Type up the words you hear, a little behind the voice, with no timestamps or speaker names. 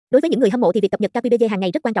Đối với những người hâm mộ thì việc cập nhật KQPG hàng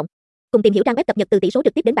ngày rất quan trọng. Cùng tìm hiểu trang web cập nhật từ tỷ số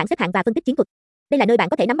trực tiếp đến bảng xếp hạng và phân tích chiến thuật. Đây là nơi bạn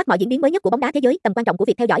có thể nắm bắt mọi diễn biến mới nhất của bóng đá thế giới. Tầm quan trọng của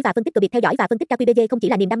việc theo dõi và phân tích từ việc theo dõi và phân tích KQPG không chỉ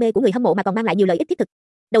là niềm đam mê của người hâm mộ mà còn mang lại nhiều lợi ích thiết thực.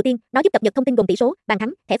 Đầu tiên, nó giúp cập nhật thông tin gồm tỷ số, bàn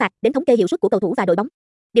thắng, thẻ phạt, đến thống kê hiệu suất của cầu thủ và đội bóng.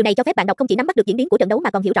 Điều này cho phép bạn đọc không chỉ nắm bắt được diễn biến của trận đấu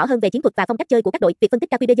mà còn hiểu rõ hơn về chiến thuật và phong cách chơi của các đội. Việc phân tích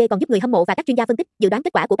KQPG còn giúp người hâm mộ và các chuyên gia phân tích dự đoán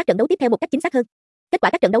kết quả của các trận đấu tiếp theo một cách chính xác hơn. Kết quả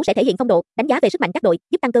các trận đấu sẽ thể hiện phong độ, đánh giá về sức mạnh các đội,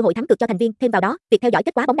 giúp tăng cơ hội thắng cược cho thành viên. Thêm vào đó, việc theo dõi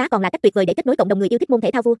kết quả bóng đá còn là cách tuyệt vời để kết nối cộng đồng người yêu thích môn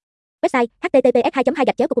thể thao vua. Website: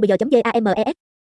 https://2.2/cocobuyer.games